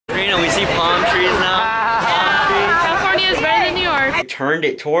Reno, we see palm trees now. California is better than New York. I turned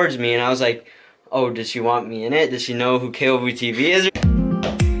it towards me and I was like, oh, does she want me in it? Does she know who KLV TV is?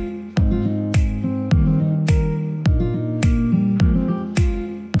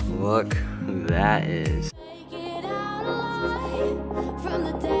 Look who that is.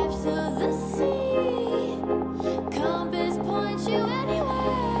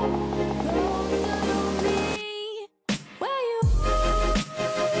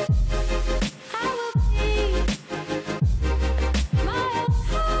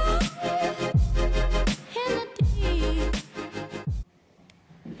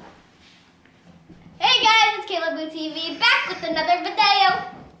 TV back with another video.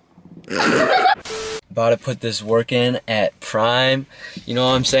 About to put this work in at Prime. You know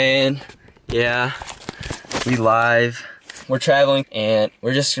what I'm saying? Yeah, we live. We're traveling and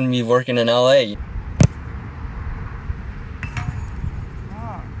we're just gonna be working in LA.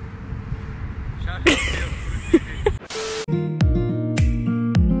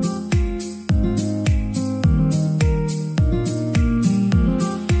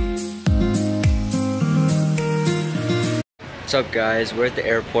 What's up guys, we're at the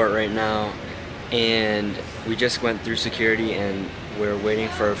airport right now and we just went through security and we're waiting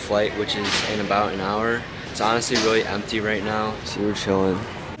for our flight, which is in about an hour. It's honestly really empty right now, so we're chilling.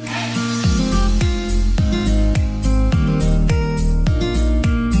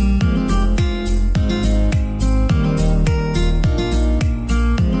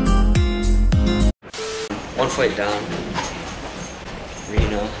 One flight down,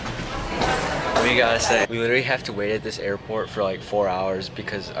 Reno. What do you gotta say? We literally have to wait at this airport for like 4 hours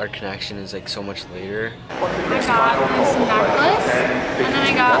because our connection is like so much later. I got this necklace, and then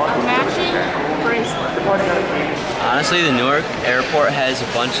I got a matching bracelet. Honestly, the Newark airport has a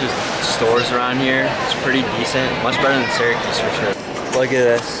bunch of stores around here. It's pretty decent, much better than Syracuse for sure. Look at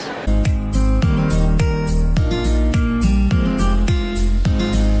this.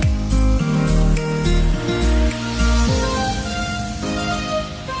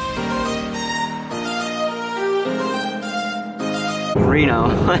 Reno,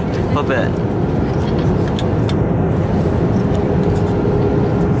 flip it.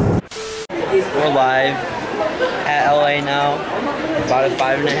 We're live at LA now. About a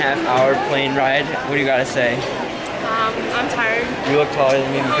 5.5 hour plane ride. What do you gotta say? I'm tired. You look taller than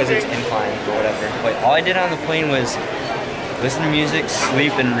me because it's inclined or whatever. But all I did on the plane was listen to music,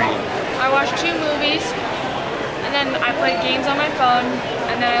 sleep, and read. I watched 2 movies, and then I played games on my phone,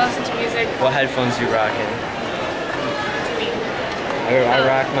 and then I listened to music. What headphones you rocking? I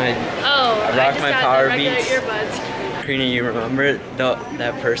rock my Power Beats. Earbuds. Karina, you remember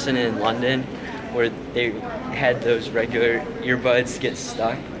that person in London where they had those regular earbuds get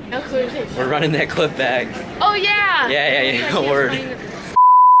stuck? No clue. We're running that clip back. Oh yeah! Yeah, word.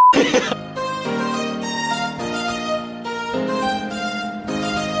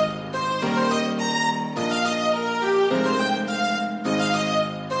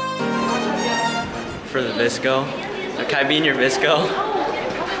 For the Visco. Can I be in your Visco?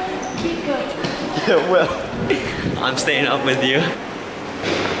 Yeah, well. I'm staying up with you.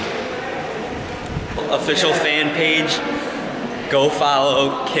 Official fan page. Go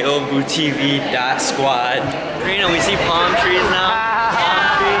follow KLVTV.squad. Karina, we see palm trees now.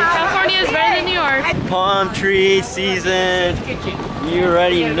 California is better than New York. Palm tree season. You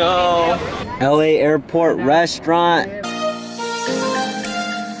already know. LA Airport Restaurant.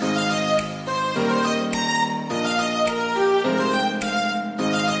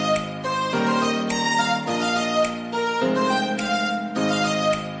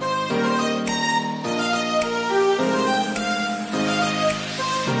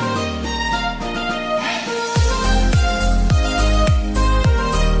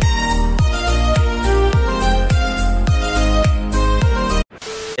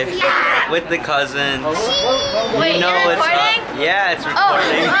 With the cousins. Wait, you know you're it's recording? Yeah, it's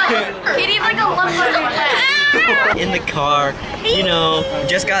recording. You need like a lump of In the car, you know,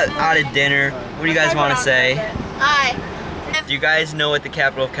 just got out of dinner. What do you guys want to say? Hi. Do you guys know what the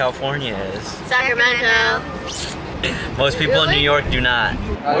capital of California is? Sacramento. Most people in New York do not.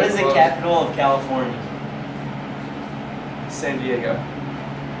 What is the capital of California? San Diego.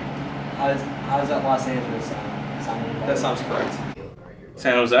 How does that Los Angeles sound? That sounds correct.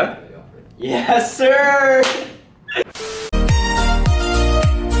 San Jose? Yes, sir!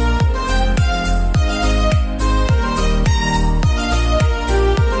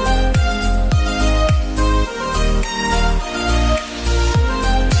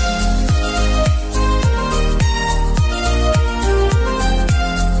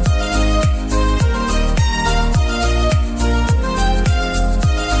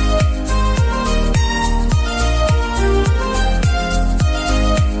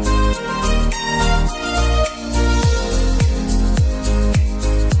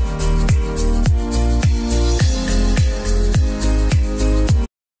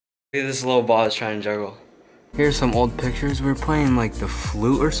 Look at this little ball is trying to juggle. Here's some old pictures. We're playing like the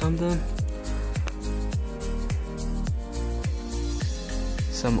flute or something.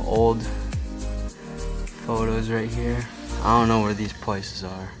 Some old photos right here. I don't know where these places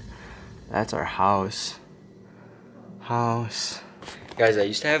are. That's our house. Guys, I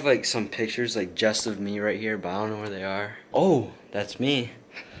used to have like some pictures like just of me right here, but I don't know where they are. Oh, that's me.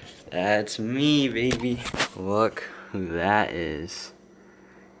 That's me, baby. Look who that is.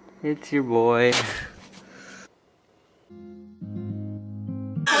 It's your boy.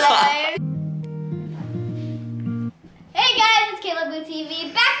 Hello. Hey guys, it's Løcus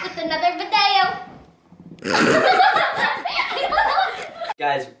TV back with another video.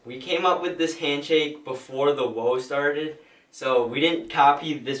 Guys, we came up with this handshake before the woe started, so we didn't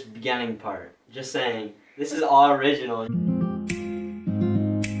copy this beginning part. Just saying, this is all original.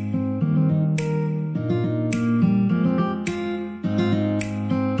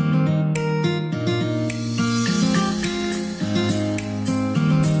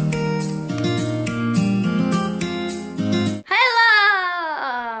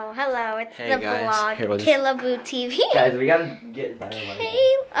 Hello, it's Hey the guys. vlog. Here, we'll just- Løcus TV. Guys, we gotta get better.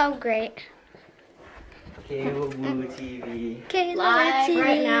 Oh, great. Løcus TV. Live TV.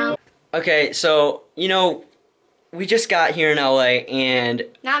 Right now. Okay, so, you know, we just got here in LA and...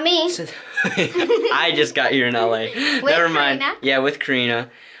 Not me. I just got here in LA. Never mind. Karina? Yeah, with Karina.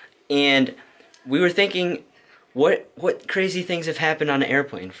 And we were thinking, what crazy things have happened on an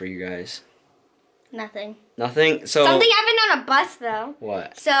airplane for you guys? Nothing. Nothing? So... Something happened on a bus, though.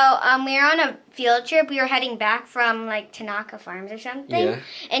 What? So, we were on a field trip. We were heading back from, like, Tanaka Farms or something. Yeah.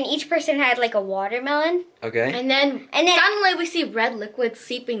 And each person had, like, a watermelon. Okay. And then suddenly we see red liquid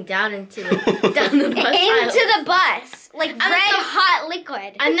seeping down into down the bus. Into the bus. Like, And red so- hot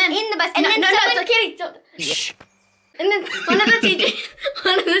liquid. And then in the bus. And no, then no, someone... it's okay. Don't. And then one of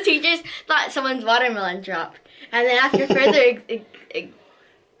the teachers thought someone's watermelon dropped. And then after further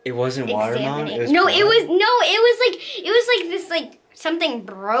It wasn't watermelon? It was it blood? was like this, like, something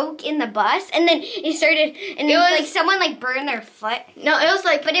broke in the bus, and then it started, and it was like someone like burned their foot. no, it was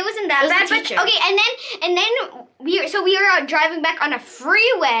like, But it wasn't that It was bad. the But, teacher. okay, and then we were driving back on a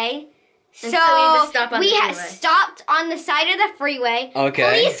freeway. So, And so we had to stop on we the had freeway. stopped on the side of the freeway. Okay.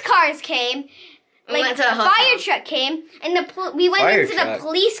 Police cars came. We Like went to a a hotel. fire truck came, and we went Fire into truck? the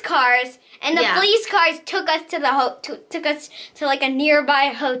police cars, and the Yeah. police cars took us to took us to like a nearby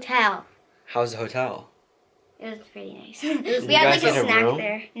hotel. How's the hotel? It was pretty nice. you We had guys like a get a snack room?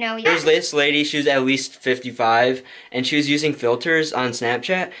 there. No, we There's this lady, she was at least 55, and she was using filters on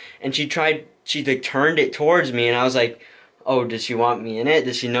Snapchat, and she like turned it towards me, and I was like, oh, does she want me in it?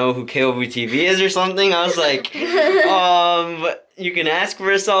 Does she know who Løcus TV is or something? I was like, you can ask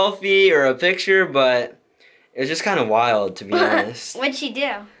for a selfie or a picture, but it was just kind of wild, to be honest. What'd she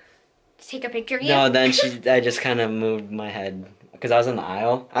do? Take a picture of you? No, then I just kind of moved my head, because I was in the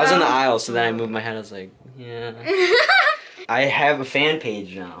aisle. I was in the aisle, so then I moved my head, I was like, yeah. I have a fan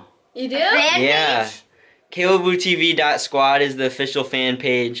page now. you do? Fan Yeah. page? KLBTV.squad is the official fan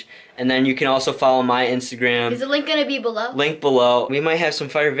page, and then you can also follow my Instagram. Is the link gonna be below? Link below. We might have some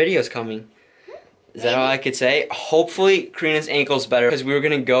fire videos coming. Is that all I could say? Hopefully Karina's ankle's better, because we were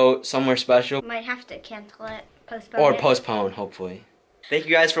gonna go somewhere special. Might have to cancel it. Postpone Or it. postpone, hopefully. Thank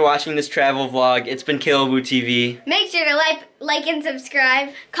you guys for watching this travel vlog. It's been Løcus TV. Make sure to like and subscribe.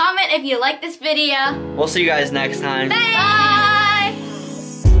 Comment if you like this video. We'll see you guys next time. Bye!